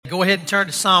go ahead and turn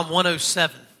to Psalm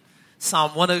 107.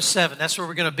 Psalm 107, that's where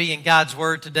we're going to be in God's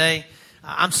Word today.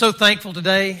 I'm so thankful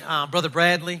today. Brother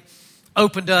Bradley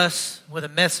opened us with a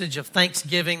message of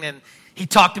thanksgiving, and he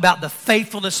talked about the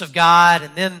faithfulness of God.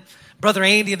 And then Brother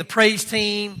Andy and the praise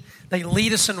team, they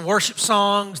lead us in worship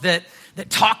songs that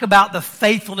talk about the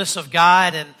faithfulness of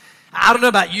God. And I don't know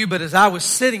about you, but as I was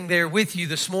sitting there with you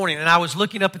this morning, and I was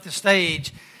looking up at the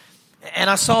stage, and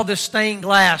I saw this stained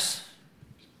glass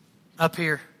up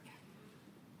here,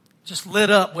 just lit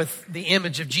up with the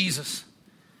image of Jesus.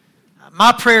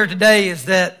 My prayer today is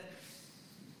that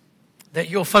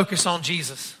you'll focus on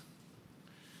Jesus,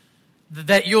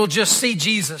 that you'll just see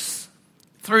Jesus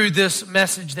through this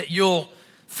message, that you'll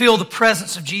feel the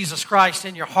presence of Jesus Christ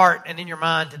in your heart and in your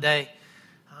mind today.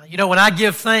 When I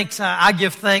give thanks, I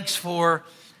give thanks for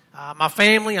my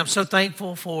family. I'm so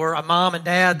thankful for a mom and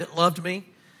dad that loved me,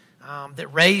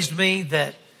 that raised me,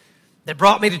 that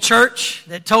brought me to church,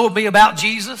 that told me about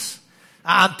Jesus.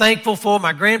 I'm thankful for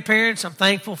my grandparents. I'm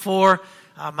thankful for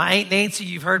my Aunt Nancy.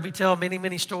 You've heard me tell many,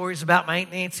 many stories about my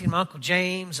Aunt Nancy and my Uncle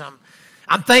James.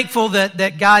 I'm thankful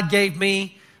that God gave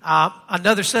me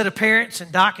another set of parents,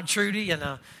 and Doc and Trudy, and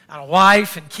a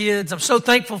wife and kids. I'm so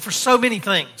thankful for so many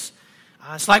things.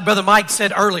 It's like Brother Mike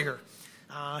said earlier.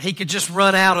 He could just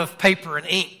run out of paper and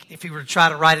ink if he were to try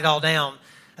to write it all down.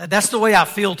 That's the way I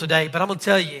feel today. But I'm going to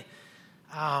tell you,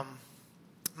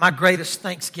 my greatest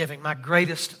thanksgiving, my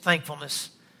greatest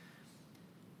thankfulness,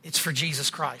 it's for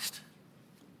Jesus Christ.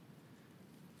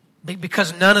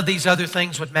 Because none of these other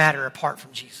things would matter apart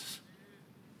from Jesus.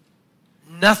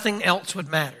 Nothing else would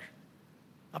matter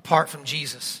apart from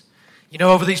Jesus.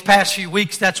 Over these past few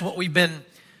weeks, that's what we've been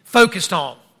focused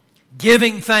on.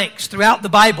 Giving thanks. Throughout the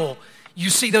Bible, you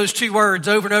see those two words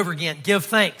over and over again. Give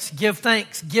thanks, give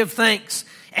thanks, give thanks.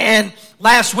 And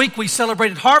last week we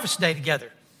celebrated Harvest Day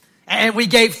together. And we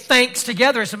gave thanks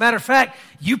together. As a matter of fact,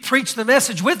 you preached the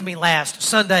message with me last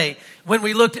Sunday when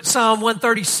we looked at Psalm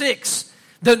 136.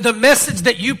 The message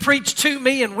that you preached to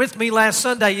me and with me last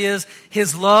Sunday is,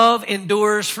 His love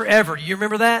endures forever. Do you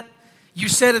remember that? You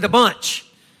said it a bunch.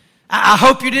 I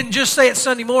hope you didn't just say it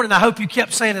Sunday morning. I hope you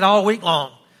kept saying it all week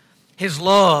long. His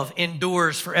love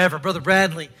endures forever. Brother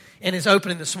Bradley, in his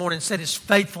opening this morning, said His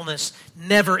faithfulness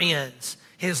never ends.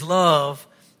 His love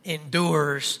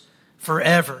endures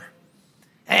forever.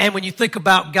 And when you think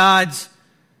about God's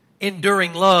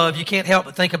enduring love, you can't help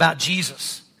but think about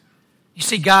Jesus. You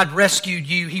see, God rescued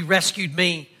you. He rescued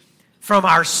me from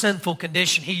our sinful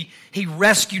condition. He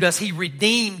rescued us. He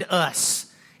redeemed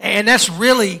us. And that's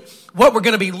really what we're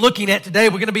going to be looking at today.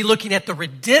 We're going to be looking at the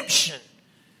redemption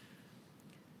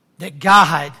that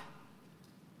God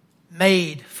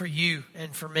made for you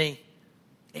and for me.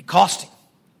 It cost Him.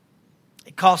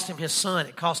 It cost Him His Son.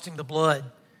 It cost Him the blood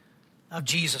of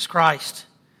Jesus Christ.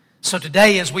 So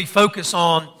today, as we focus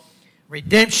on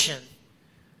redemption,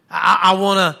 I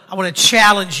want to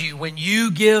challenge you. When you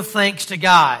give thanks to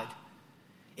God,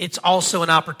 it's also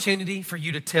an opportunity for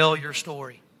you to tell your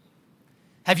story.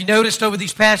 Have you noticed over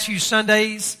these past few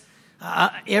Sundays,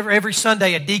 every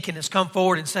Sunday a deacon has come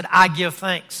forward and said, I give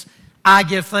thanks. I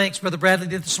give thanks. Brother Bradley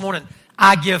did this morning.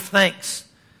 I give thanks.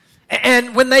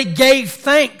 And when they gave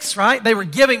thanks, right, they were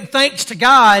giving thanks to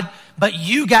God, but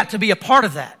you got to be a part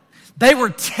of that. They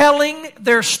were telling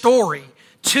their story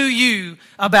to you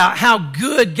about how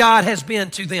good God has been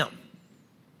to them.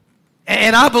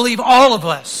 And I believe all of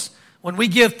us, when we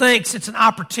give thanks, it's an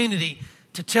opportunity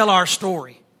to tell our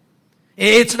story.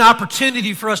 It's an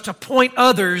opportunity for us to point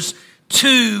others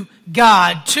to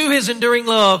God, to His enduring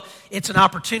love. It's an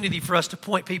opportunity for us to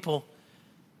point people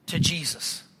to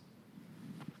Jesus.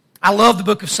 I love the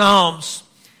book of Psalms.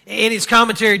 In his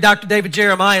commentary, Dr. David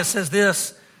Jeremiah says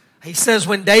this. He says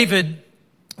when David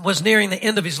was nearing the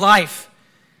end of his life,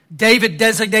 David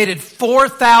designated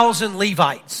 4,000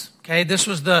 Levites. Okay, this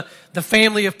was the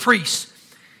family of priests.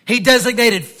 He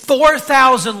designated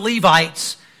 4,000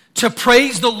 Levites to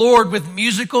praise the Lord with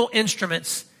musical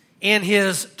instruments in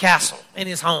his castle, in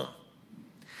his home.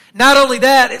 Not only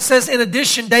that, it says in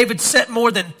addition, David set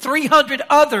more than 300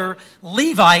 other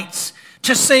Levites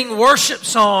to sing worship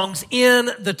songs in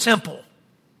the temple.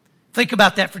 Think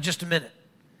about that for just a minute.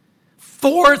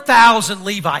 4,000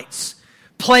 Levites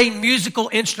playing musical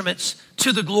instruments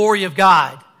to the glory of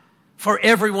God for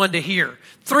everyone to hear.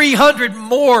 300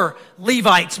 more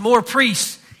Levites, more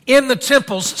priests in the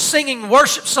temples singing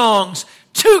worship songs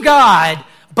to God,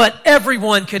 but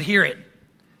everyone could hear it.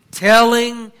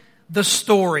 Telling the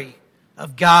story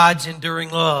of God's enduring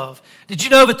love. Did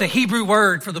you know that the Hebrew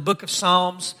word for the book of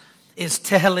Psalms is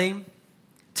Tehillim?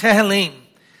 Tehillim.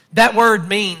 That word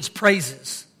means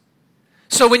praises.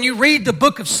 So when you read the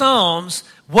book of Psalms,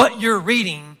 what you're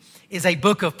reading is a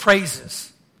book of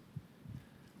praises.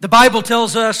 The Bible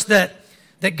tells us that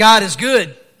God is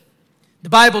good. The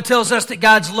Bible tells us that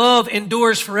God's love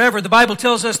endures forever. The Bible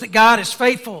tells us that God is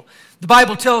faithful. The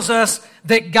Bible tells us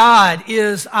that God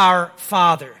is our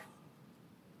Father.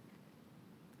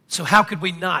 So how could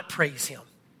we not praise Him?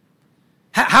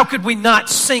 How could we not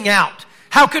sing out?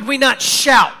 How could we not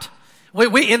shout?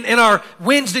 In our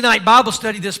Wednesday night Bible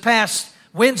study this past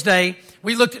Wednesday,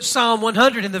 we looked at Psalm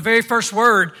 100, and the very first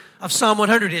word of Psalm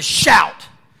 100 is shout.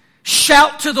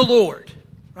 Shout to the Lord,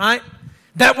 right?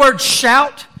 That word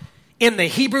shout, in the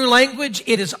Hebrew language,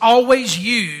 it is always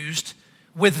used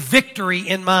with victory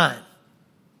in mind.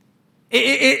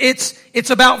 It's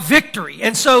about victory.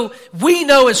 And so we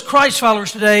know as Christ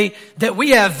followers today that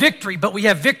we have victory, but we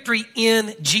have victory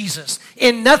in Jesus.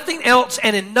 In nothing else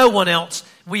and in no one else,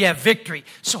 we have victory.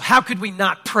 So how could we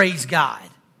not praise God?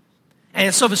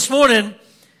 And so this morning,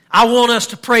 I want us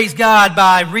to praise God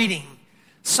by reading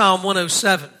Psalm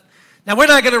 107. Now, we're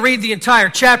not going to read the entire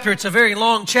chapter. It's a very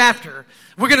long chapter.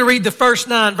 We're going to read the first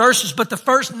 9 verses, but the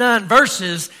first 9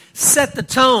 verses set the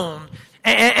tone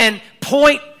and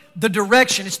point the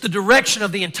direction. It's the direction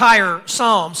of the entire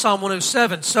Psalm, Psalm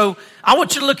 107. So I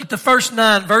want you to look at the first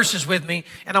 9 verses with me,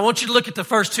 and I want you to look at the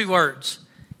first 2 words.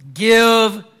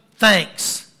 Give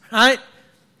thanks, right?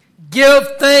 Give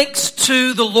thanks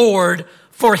to the Lord,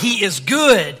 for He is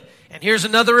good. And here's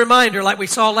another reminder, like we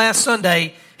saw last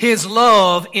Sunday, His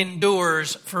love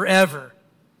endures forever.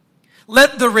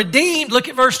 Let the redeemed, look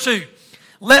at verse 2.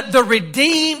 Let the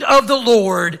redeemed of the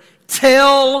Lord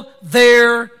tell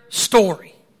their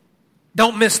story.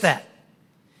 Don't miss that.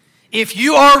 If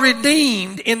you are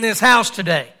redeemed in this house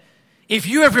today, if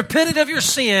you have repented of your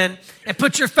sin and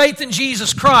put your faith in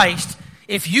Jesus Christ,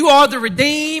 if you are the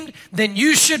redeemed, then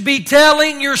you should be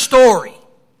telling your story.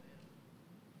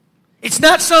 It's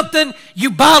not something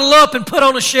you bottle up and put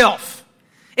on a shelf.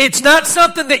 It's not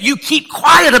something that you keep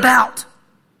quiet about.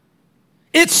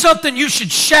 It's something you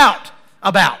should shout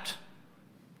about.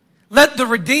 Let the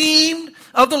redeemed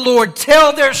of the Lord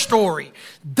tell their story.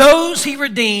 Those He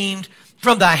redeemed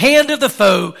from the hand of the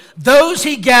foe, those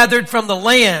He gathered from the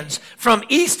lands, from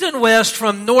east and west,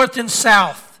 from north and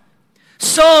south.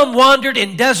 Some wandered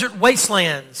in desert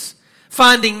wastelands,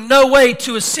 finding no way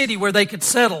to a city where they could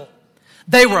settle.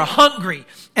 They were hungry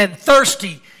and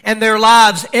thirsty, and their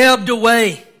lives ebbed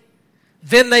away.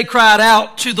 Then they cried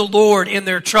out to the Lord in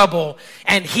their trouble,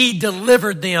 and He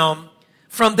delivered them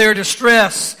from their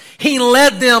distress. He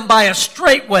led them by a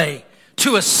straight way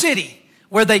to a city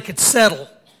where they could settle.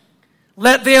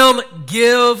 Let them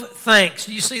give thanks.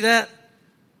 Do you see that?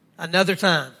 Another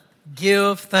time.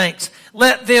 Give thanks.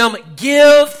 Let them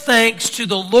give thanks to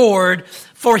the Lord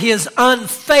for His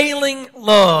unfailing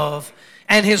love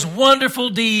and His wonderful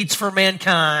deeds for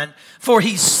mankind. For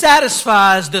He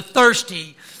satisfies the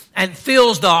thirsty and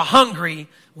fills the hungry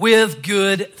with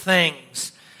good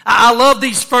things. I love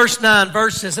these first 9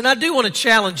 verses, and I do want to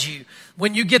challenge you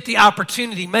when you get the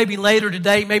opportunity, maybe later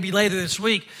today, maybe later this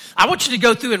week, I want you to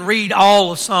go through and read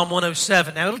all of Psalm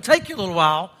 107. Now, it'll take you a little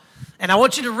while, and I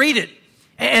want you to read it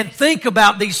and think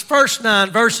about these first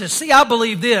 9 verses. See, I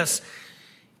believe this.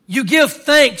 You give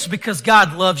thanks because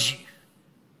God loves you.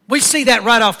 We see that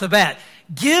right off the bat.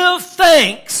 Give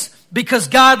thanks because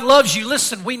God loves you.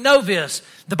 Listen, we know this.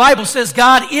 The Bible says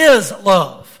God is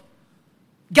love.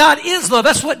 God is love.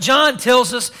 That's what John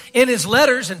tells us in his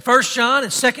letters in 1 John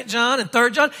and 2 John and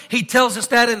 3 John. He tells us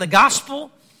that in the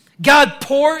gospel. God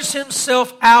pours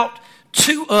Himself out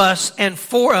to us and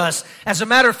for us. As a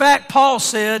matter of fact, Paul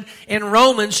said in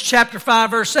Romans chapter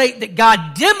 5 verse 8 that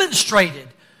God demonstrated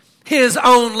His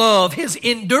own love, His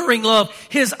enduring love,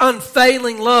 His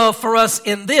unfailing love for us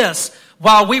in this.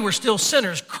 While we were still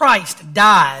sinners, Christ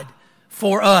died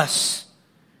for us.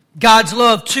 God's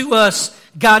love to us,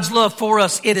 God's love for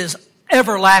us, it is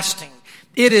everlasting.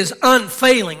 It is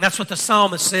unfailing. That's what the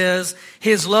psalmist says.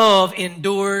 His love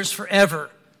endures forever.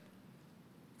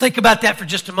 Think about that for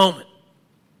just a moment.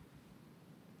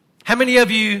 How many of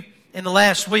you in the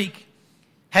last week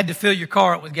had to fill your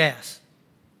car up with gas?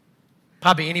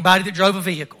 Probably anybody that drove a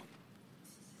vehicle,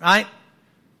 right?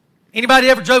 Anybody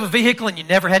ever drove a vehicle and you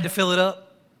never had to fill it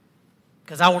up?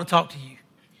 Because I want to talk to you.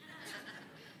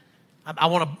 I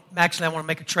want to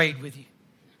make a trade with you.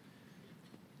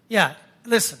 Yeah,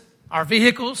 listen, our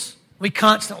vehicles, we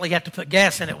constantly have to put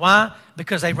gas in it. Why?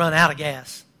 Because they run out of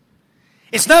gas.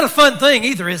 It's not a fun thing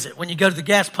either, is it? When you go to the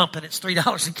gas pump and it's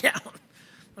 $3 a gallon,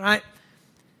 right?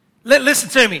 Listen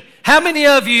to me. How many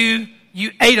of you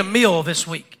ate a meal this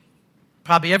week?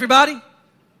 Probably everybody.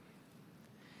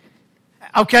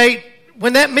 Okay,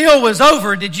 When that meal was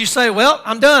over, did you say, well,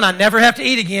 I'm done, I never have to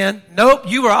eat again? Nope,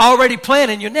 you were already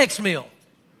planning your next meal,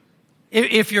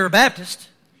 if you're a Baptist.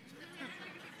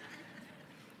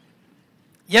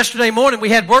 Yesterday morning we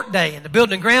had work day, and the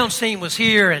building and grounds team was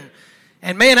here,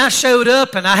 and man, I showed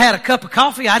up and I had a cup of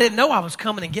coffee. I didn't know I was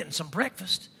coming and getting some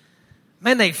breakfast.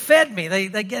 Man, they fed me.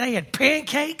 They had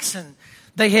pancakes, and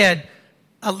they had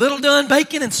a little done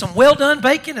bacon and some well done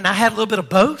bacon, and I had a little bit of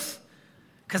both.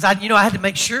 Because I had to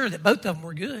make sure that both of them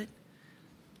were good.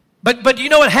 But do you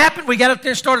know what happened? We got up there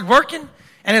and started working.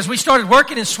 And as we started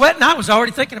working and sweating, I was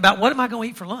already thinking about what am I going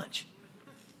to eat for lunch?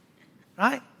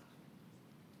 Right?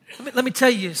 Let me tell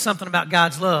you something about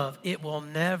God's love. It will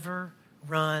never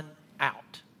run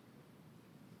out.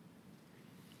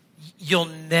 You'll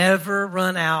never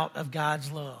run out of God's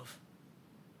love.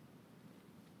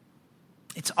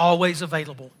 It's always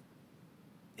available.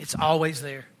 It's always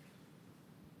there.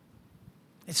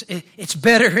 It's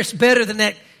better than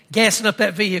that gassing up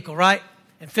that vehicle, right?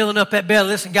 And filling up that belly.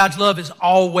 Listen, God's love is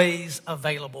always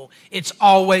available. It's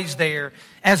always there.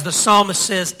 As the psalmist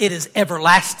says, it is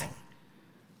everlasting.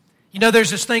 You know, there's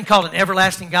this thing called an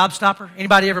everlasting gobstopper.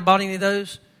 Anybody ever bought any of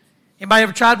those? Anybody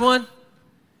ever tried one?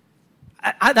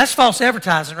 That's false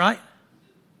advertising, right?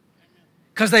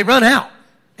 Because they run out.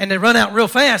 And they run out real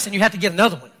fast, and you have to get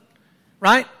another one,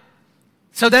 right?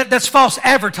 So that's false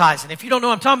advertising. If you don't know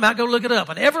what I'm talking about, go look it up.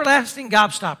 An everlasting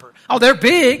gobstopper. Oh, they're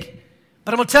big,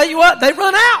 but I'm going to tell you what, they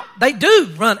run out. They do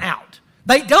run out.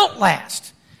 They don't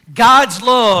last. God's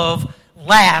love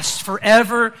lasts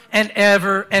forever and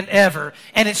ever and ever.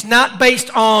 And it's not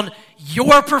based on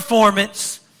your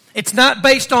performance. It's not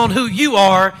based on who you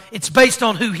are. It's based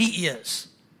on who He is.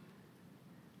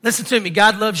 Listen to me.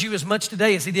 God loves you as much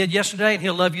today as He did yesterday, and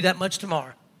He'll love you that much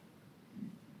tomorrow.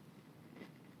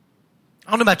 I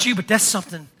don't know about you, but that's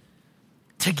something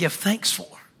to give thanks for.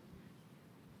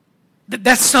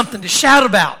 That's something to shout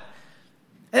about.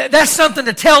 That's something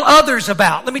to tell others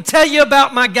about. Let me tell you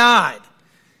about my God.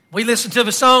 We listened to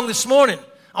the song this morning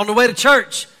on the way to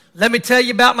church. Let me tell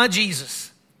you about my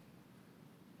Jesus.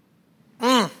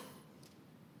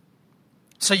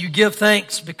 So you give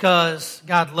thanks because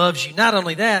God loves you. Not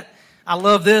only that, I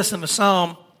love this in the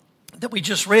psalm that we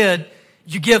just read.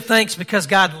 You give thanks because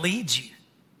God leads you.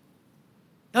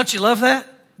 Don't you love that?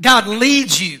 God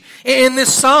leads you. In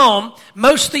this psalm,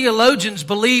 most theologians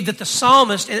believe that the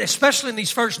psalmist, especially in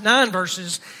these first 9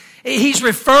 verses, he's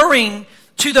referring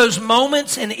to those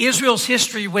moments in Israel's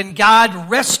history when God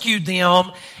rescued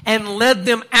them and led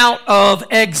them out of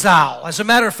exile. As a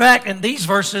matter of fact, in these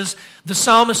verses, the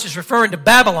psalmist is referring to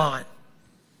Babylon.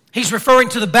 He's referring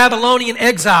to the Babylonian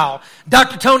exile.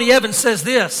 Dr. Tony Evans says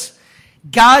this: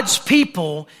 God's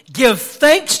people give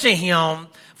thanks to Him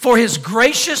for His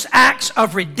gracious acts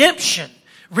of redemption,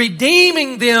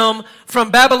 redeeming them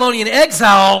from Babylonian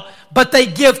exile, but they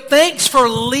give thanks for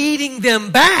leading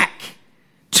them back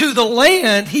to the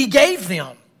land He gave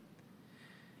them.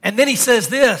 And then he says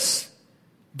this: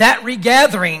 that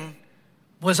regathering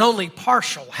was only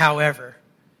partial, however.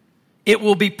 It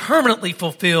will be permanently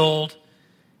fulfilled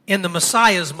in the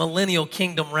Messiah's millennial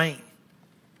kingdom reign.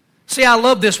 See, I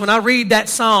love this. When I read that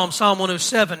psalm, Psalm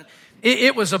 107,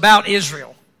 it was about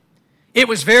Israel. It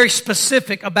was very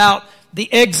specific about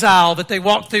the exile that they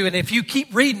walked through. And if you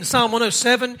keep reading Psalm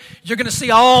 107, you're going to see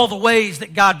all the ways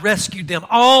that God rescued them,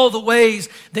 all the ways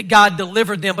that God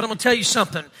delivered them. But I'm going to tell you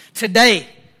something. Today,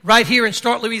 right here in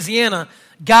Stark, Louisiana,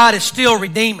 God is still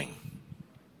redeeming.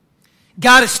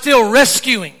 God is still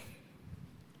rescuing.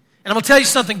 And I'm going to tell you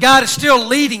something. God is still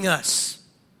leading us.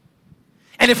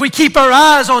 And if we keep our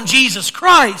eyes on Jesus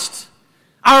Christ,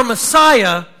 our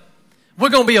Messiah, we're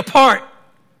going to be a part.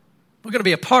 We're going to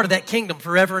be a part of that kingdom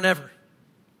forever and ever.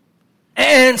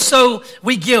 And so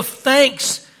we give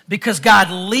thanks because God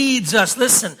leads us.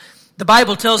 Listen, the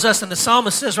Bible tells us, and the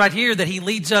psalmist says right here, that He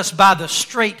leads us by the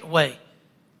straight way.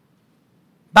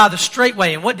 By the straight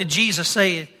way. And what did Jesus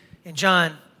say in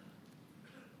John?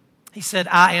 He said,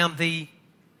 I am the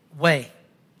way.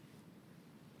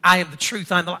 I am the truth.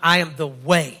 I am the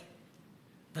way.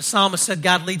 The psalmist said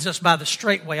God leads us by the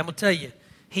straight way. I'm going to tell you,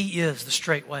 He is the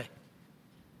straight way.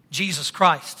 Jesus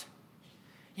Christ.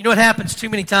 You know what happens too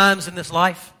many times in this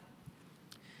life?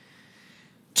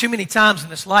 Too many times in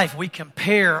this life we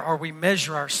compare or we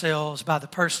measure ourselves by the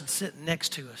person sitting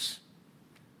next to us.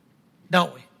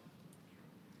 Don't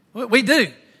we? We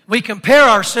do. We compare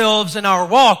ourselves in our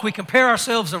walk. We compare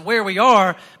ourselves in where we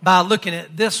are by looking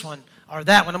at this one or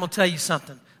that one. I'm going to tell you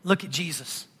something. Look at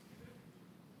Jesus.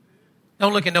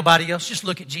 Don't look at nobody else. Just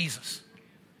look at Jesus.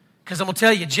 Because I'm going to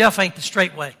tell you, Jeff ain't the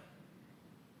straight way.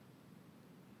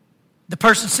 The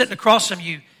person sitting across from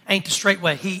you ain't the straight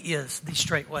way. He is the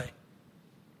straight way.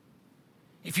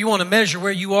 If you want to measure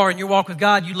where you are in your walk with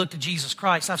God, you look to Jesus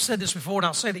Christ. I've said this before and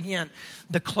I'll say it again.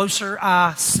 The closer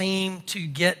I seem to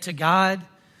get to God,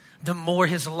 the more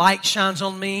His light shines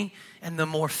on me and the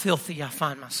more filthy I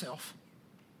find myself.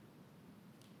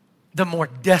 The more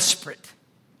desperate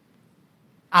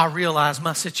I realize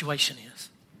my situation is.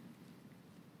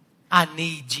 I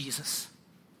need Jesus.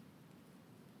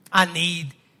 I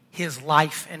need His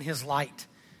life and His light.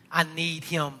 I need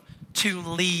Him to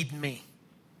lead me.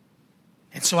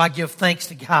 And so I give thanks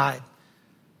to God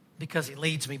because He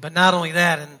leads me. But not only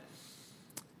that, and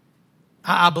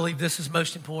I believe this is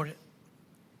most important.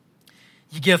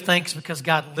 You give thanks because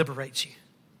God liberates you.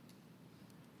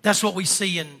 That's what we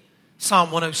see in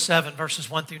Psalm 107, verses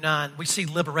 1 through 9. We see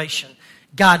liberation.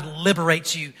 God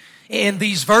liberates you. In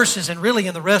these verses, and really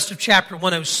in the rest of chapter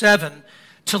 107,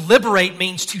 to liberate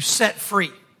means to set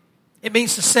free. It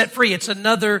means to set free. It's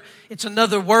another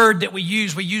word that we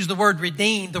use. We use the word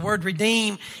redeem. The word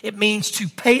redeem, it means to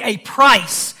pay a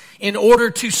price in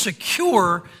order to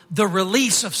secure the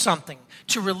release of something,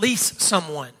 to release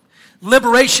someone.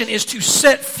 Liberation is to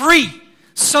set free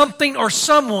something or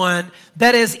someone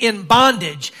that is in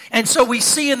bondage. And so we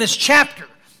see in this chapter,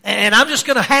 and I'm just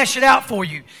going to hash it out for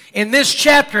you. In this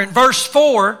chapter, in verse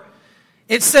 4,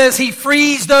 it says He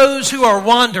frees those who are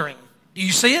wandering. Do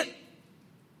you see it?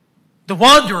 The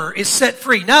wanderer is set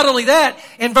free. Not only that,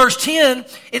 in verse 10,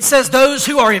 it says those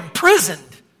who are imprisoned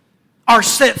are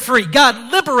set free.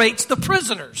 God liberates the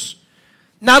prisoners.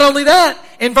 Not only that,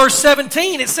 in verse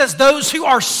 17, it says those who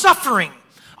are suffering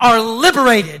are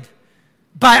liberated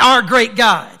by our great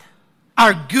God,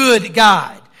 our good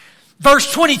God.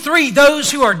 Verse 23, those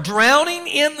who are drowning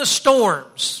in the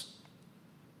storms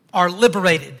are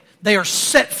liberated. They are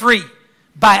set free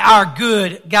by our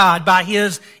good God, by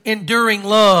His enduring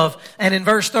love. And in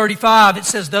verse 35, it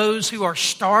says those who are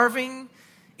starving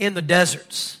in the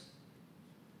deserts.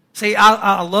 See,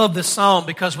 I love this psalm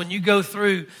because when you go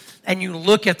through and you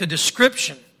look at the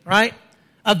description, right,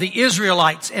 of the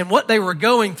Israelites and what they were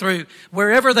going through,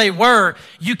 wherever they were,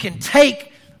 you can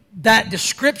take that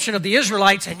description of the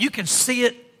Israelites and you can see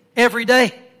it every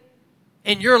day.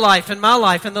 In your life, in my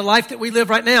life, in the life that we live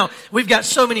right now. We've got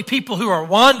so many people who are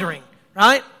wandering,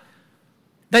 right?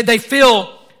 They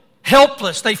feel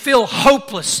helpless. They feel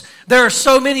hopeless. There are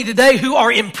so many today who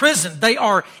are imprisoned. They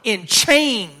are in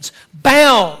chains,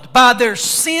 bound by their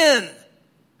sin.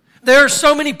 There are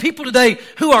so many people today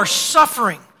who are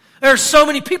suffering. There are so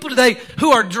many people today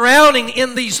who are drowning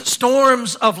in these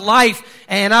storms of life.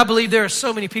 And I believe there are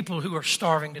so many people who are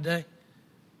starving today.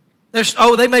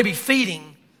 They may be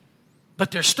feeding, but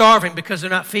they're starving because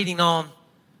they're not feeding on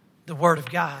the Word of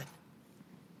God.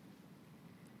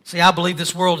 See, I believe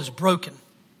this world is broken.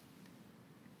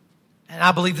 And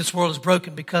I believe this world is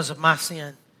broken because of my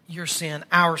sin, your sin,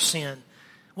 our sin.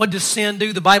 What does sin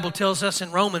do? The Bible tells us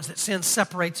in Romans that sin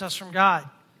separates us from God.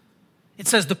 It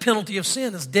says the penalty of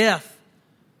sin is death.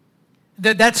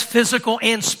 That's physical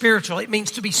and spiritual. It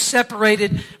means to be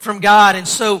separated from God. And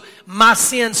so my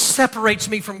sin separates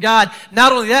me from God.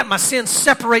 Not only that, my sin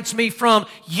separates me from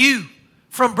you,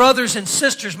 from brothers and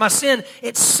sisters. My sin,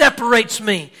 it separates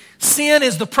me. Sin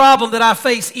is the problem that I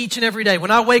face each and every day.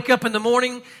 When I wake up in the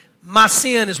morning, my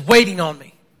sin is waiting on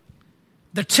me.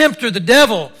 The tempter, the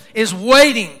devil, is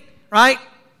waiting, right?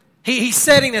 He's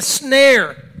setting a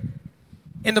snare.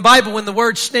 In the Bible, when the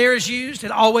word snare is used,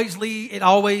 it always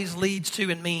leads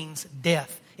to and means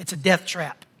death. It's a death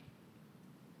trap.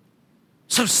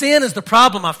 So sin is the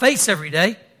problem I face every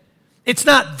day. It's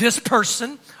not this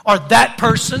person or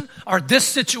this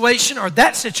situation or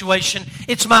that situation.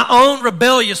 It's my own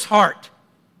rebellious heart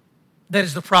that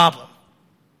is the problem.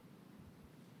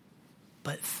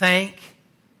 But thank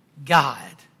God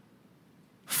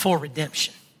for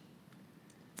redemption.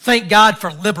 Thank God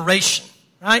for liberation.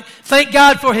 Right? Thank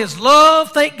God for His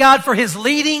love. Thank God for His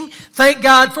leading. Thank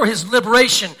God for His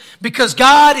liberation. Because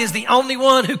God is the only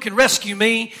one who can rescue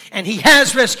me, and He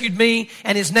has rescued me,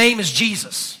 and His name is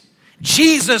Jesus.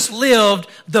 Jesus lived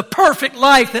the perfect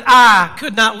life that I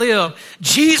could not live.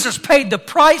 Jesus paid the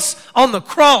price on the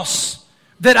cross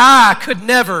that I could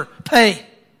never pay.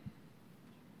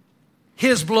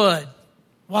 His blood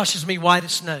washes me white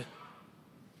as snow.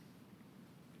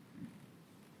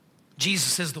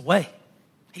 Jesus is the way.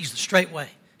 He's the straight way.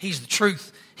 He's the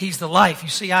truth. He's the life. You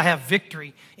see, I have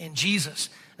victory in Jesus.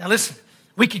 Now listen,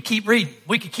 we could keep reading.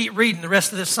 We could keep reading the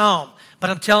rest of this psalm. But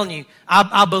I'm telling you,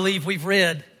 I believe we've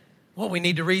read what we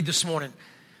need to read this morning.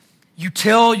 You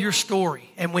tell your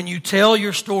story. And when you tell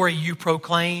your story, you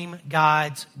proclaim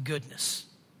God's goodness.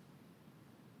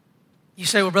 You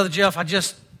say, well, Brother Jeff,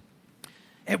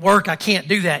 at work, I can't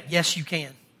do that. Yes, you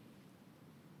can.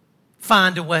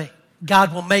 Find a way.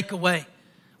 God will make a way.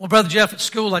 Well, Brother Jeff, at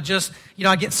school, I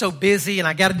get so busy and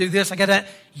I got to do this, I got that.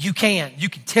 You can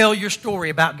tell your story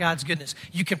about God's goodness.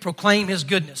 You can proclaim His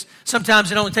goodness.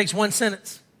 Sometimes it only takes one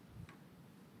sentence.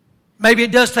 Maybe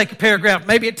it does take a paragraph.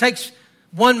 Maybe it takes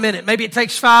 1 minute. Maybe it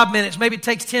takes 5 minutes. Maybe it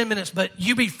takes 10 minutes. But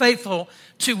you be faithful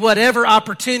to whatever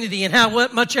opportunity and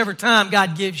much ever time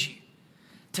God gives you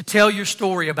to tell your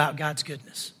story about God's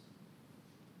goodness.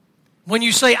 When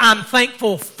you say, I'm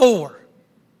thankful for,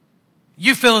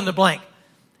 you fill in the blank.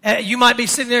 You might be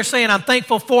sitting there saying, I'm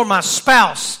thankful for my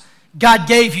spouse. God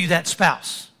gave you that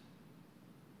spouse.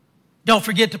 Don't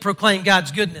forget to proclaim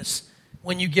God's goodness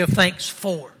when you give thanks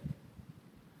for.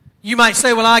 You might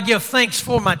say, well, I give thanks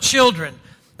for my children.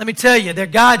 Let me tell you, they're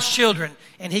God's children,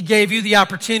 and He gave you the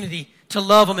opportunity to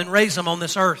love them and raise them on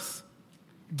this earth.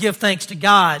 Give thanks to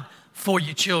God for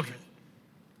your children.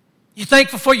 You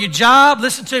thankful for your job?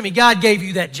 Listen to me, God gave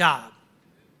you that job.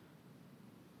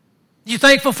 You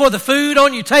thankful for the food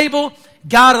on your table?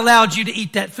 God allowed you to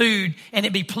eat that food and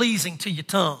it be pleasing to your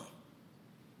tongue.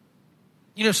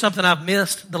 You know something I've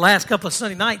missed the last couple of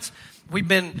Sunday nights? We've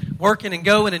been working and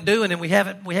going and doing, and we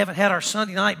haven't had our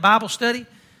Sunday night Bible study.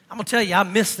 I'm going to tell you, I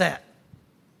miss that.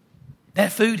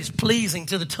 That food is pleasing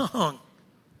to the tongue.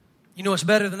 You know what's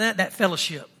better than that? That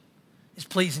fellowship is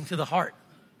pleasing to the heart.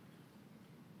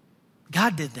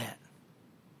 God did that.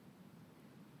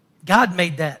 God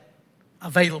made that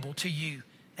available to you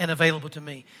and available to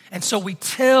me. And so we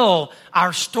tell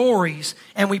our stories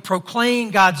and we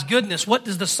proclaim God's goodness. What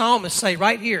does the psalmist say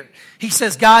right here? He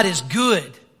says, God is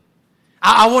good.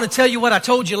 I want to tell you what I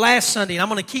told you last Sunday, and I'm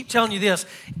going to keep telling you this.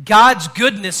 God's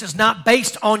goodness is not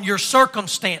based on your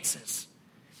circumstances.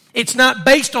 It's not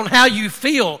based on how you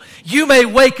feel. You may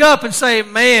wake up and say,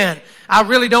 man, I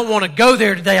really don't want to go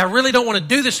there today. I really don't want to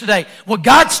do this today. Well,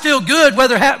 God's still good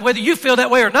whether you feel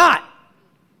that way or not.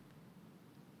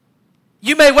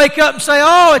 You may wake up and say,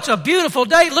 oh, it's a beautiful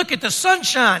day. Look at the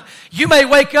sunshine. You may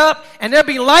wake up and there'll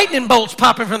be lightning bolts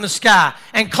popping from the sky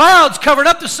and clouds covering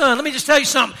up the sun. Let me just tell you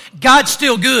something. God's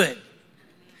still good.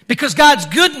 Because God's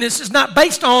goodness is not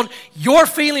based on your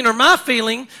feeling or my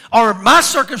feeling or my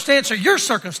circumstance or your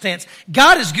circumstance.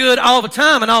 God is good all the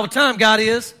time, and all the time God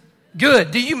is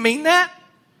good. Do you mean that?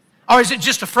 Or is it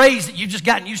just a phrase that you've just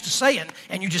gotten used to saying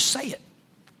and you just say it?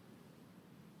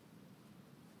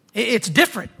 It's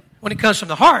different when it comes from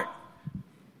the heart.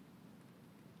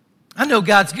 I know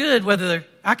God's good whether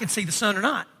I can see the sun or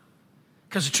not.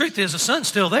 Because the truth is the sun's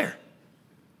still there.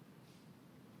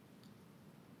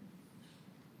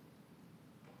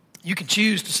 You can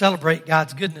choose to celebrate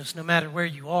God's goodness no matter where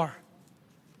you are,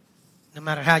 no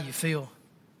matter how you feel.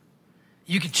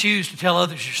 You can choose to tell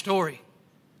others your story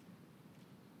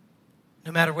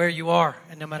no matter where you are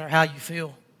and no matter how you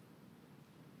feel.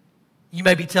 You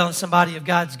may be telling somebody of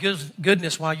God's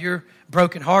goodness while you're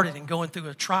brokenhearted and going through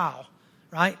a trial,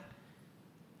 right?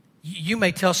 You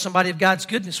may tell somebody of God's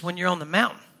goodness when you're on the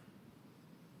mountain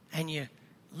and you're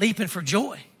leaping for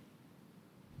joy.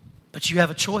 But you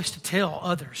have a choice to tell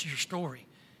others your story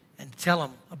and to tell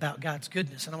them about God's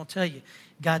goodness. And I'm going to tell you,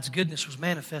 God's goodness was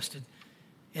manifested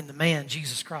in the man,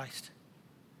 Jesus Christ.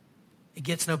 It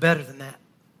gets no better than that.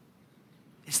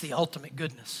 It's the ultimate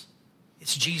goodness.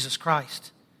 It's Jesus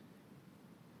Christ.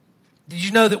 Did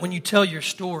you know that when you tell your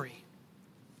story,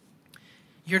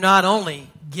 you're not only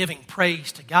giving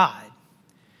praise to God,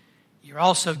 you're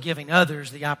also giving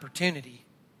others the opportunity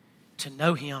to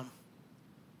know Him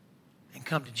and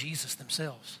come to Jesus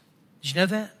themselves. Did you know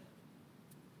that?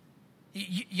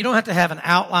 You don't have to have an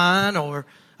outline or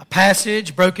a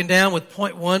passage broken down with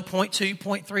point 1, point 2,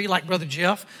 point 3 like Brother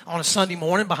Jeff on a Sunday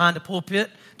morning behind the pulpit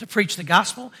to preach the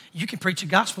gospel. You can preach the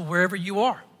gospel wherever you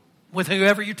are with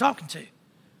whoever you're talking to.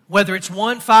 Whether it's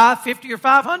 1, 5, 50, or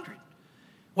 500.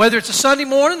 Whether it's a Sunday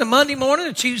morning, a Monday morning,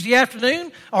 a Tuesday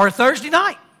afternoon, or a Thursday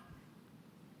night.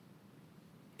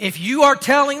 If you are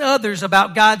telling others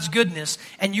about God's goodness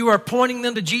and you are pointing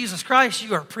them to Jesus Christ,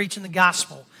 you are preaching the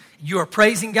gospel. You are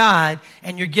praising God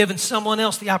and you're giving someone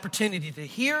else the opportunity to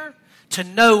hear, to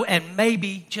know, and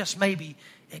maybe, just maybe,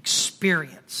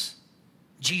 experience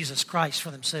Jesus Christ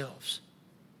for themselves.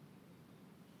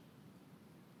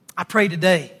 I pray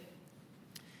today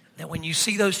that when you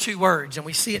see those two words, and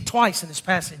we see it twice in this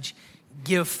passage,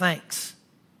 give thanks.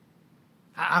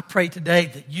 I pray today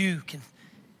that you can,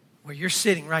 where you're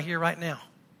sitting right here, right now,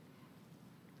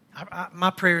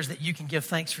 my prayer is that you can give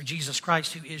thanks for Jesus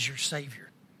Christ, who is your Savior.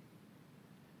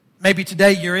 Maybe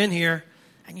today you're in here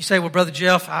and you say, well, Brother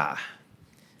Jeff, I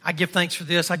give thanks for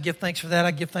this, I give thanks for that,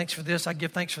 I give thanks for this, I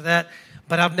give thanks for that,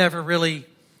 but I've never really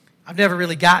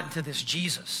gotten to this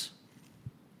Jesus.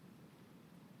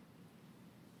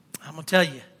 I'm going to tell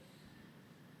you,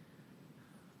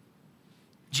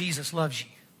 Jesus loves you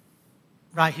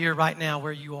right here, right now,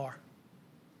 where you are.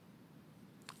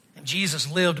 And Jesus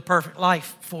lived a perfect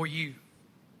life for you.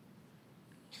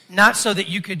 Not so that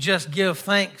you could just give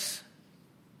thanks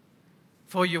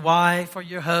for your wife or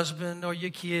your husband or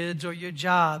your kids or your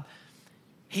job.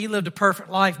 He lived a perfect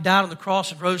life, died on the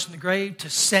cross and rose from the grave to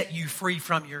set you free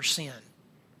from your sin,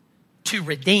 to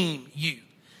redeem you,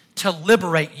 to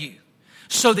liberate you,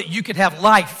 so that you could have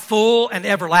life full and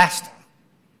everlasting.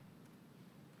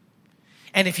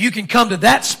 And if you can come to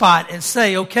that spot and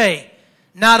say, okay,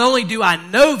 not only do I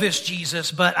know this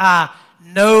Jesus, but I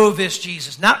know this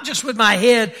Jesus. Not just with my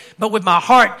head, but with my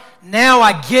heart. Now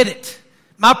I get it.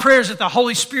 My prayer is that the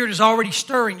Holy Spirit is already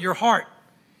stirring your heart.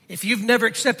 If you've never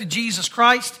accepted Jesus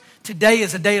Christ, today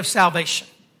is a day of salvation.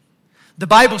 The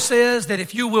Bible says that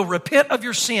if you will repent of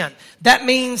your sin, that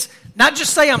means not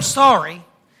just say I'm sorry.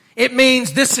 It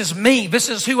means this is me. This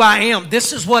is who I am.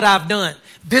 This is what I've done.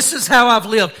 This is how I've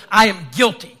lived. I am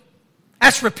guilty.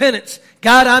 That's repentance.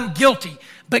 God, I'm guilty.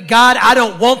 But God, I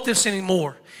don't want this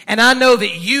anymore. And I know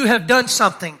that you have done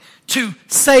something to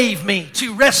save me,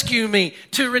 to rescue me,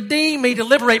 to redeem me, to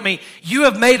liberate me. You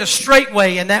have made a straight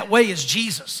way, and that way is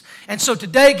Jesus. And so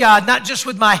today, God, not just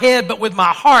with my head, but with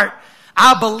my heart,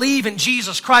 I believe in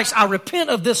Jesus Christ. I repent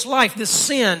of this life, this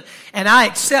sin, and I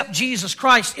accept Jesus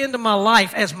Christ into my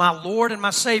life as my Lord and my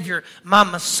Savior, my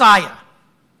Messiah.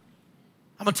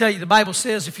 I'm going to tell you, the Bible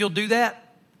says if you'll do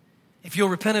that, if you'll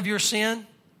repent of your sin,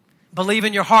 believe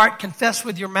in your heart, confess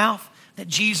with your mouth that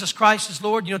Jesus Christ is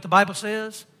Lord, you know what the Bible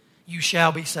says? You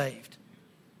shall be saved.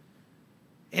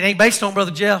 It ain't based on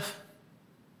Brother Jeff.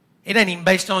 It ain't even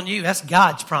based on you. That's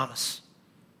God's promise.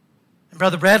 And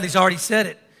Brother Bradley's already said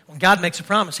it. When God makes a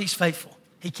promise, He's faithful.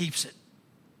 He keeps it.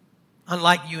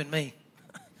 Unlike you and me.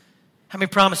 How many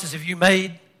promises have you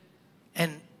made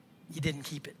and you didn't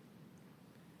keep it?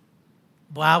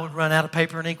 Boy, I would run out of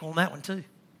paper and ink on that one too.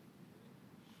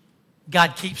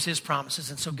 God keeps His promises.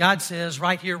 And so God says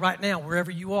right here, right now,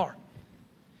 wherever you are,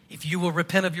 if you will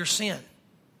repent of your sin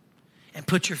and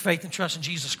put your faith and trust in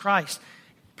Jesus Christ,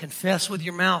 confess with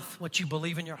your mouth what you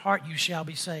believe in your heart, you shall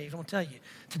be saved. I'm going to tell you,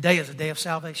 today is a day of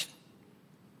salvation.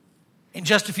 In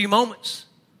just a few moments,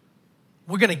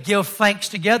 we're going to give thanks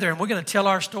together, and we're going to tell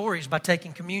our stories by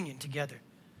taking communion together.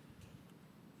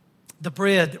 The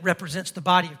bread that represents the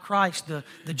body of Christ,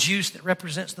 the juice that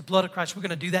represents the blood of Christ, we're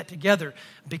going to do that together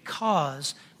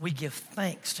because we give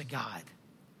thanks to God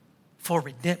for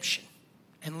redemption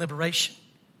and liberation.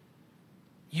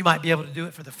 You might be able to do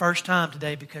it for the first time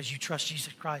today because you trust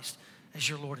Jesus Christ as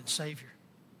your Lord and Savior.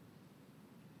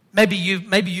 Maybe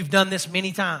you've done this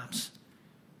many times.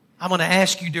 I'm going to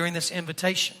ask you during this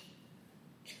invitation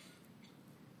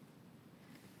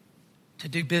to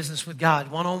do business with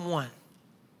God one-on-one.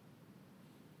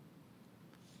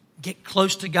 Get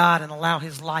close to God and allow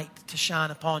His light to shine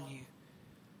upon you.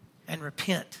 And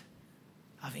repent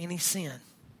of any sin.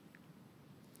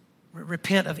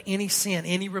 Repent of any sin,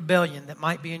 any rebellion that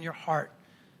might be in your heart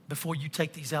before you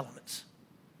take these elements.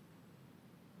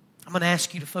 I'm going to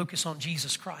ask you to focus on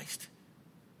Jesus Christ.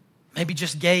 Maybe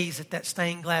just gaze at that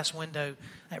stained glass window,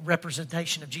 that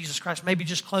representation of Jesus Christ. Maybe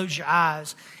just close your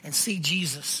eyes and see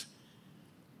Jesus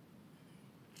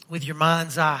with your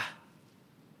mind's eye.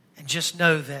 And just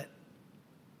know that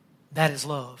that is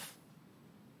love.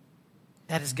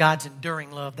 That is God's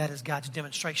enduring love. That is God's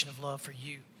demonstration of love for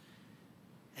you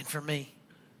and for me.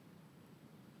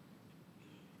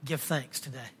 Give thanks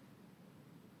today.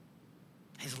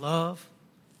 His love,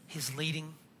 His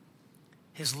leading,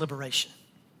 His liberation.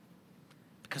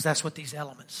 Because that's what these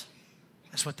elements,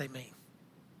 that's what they mean.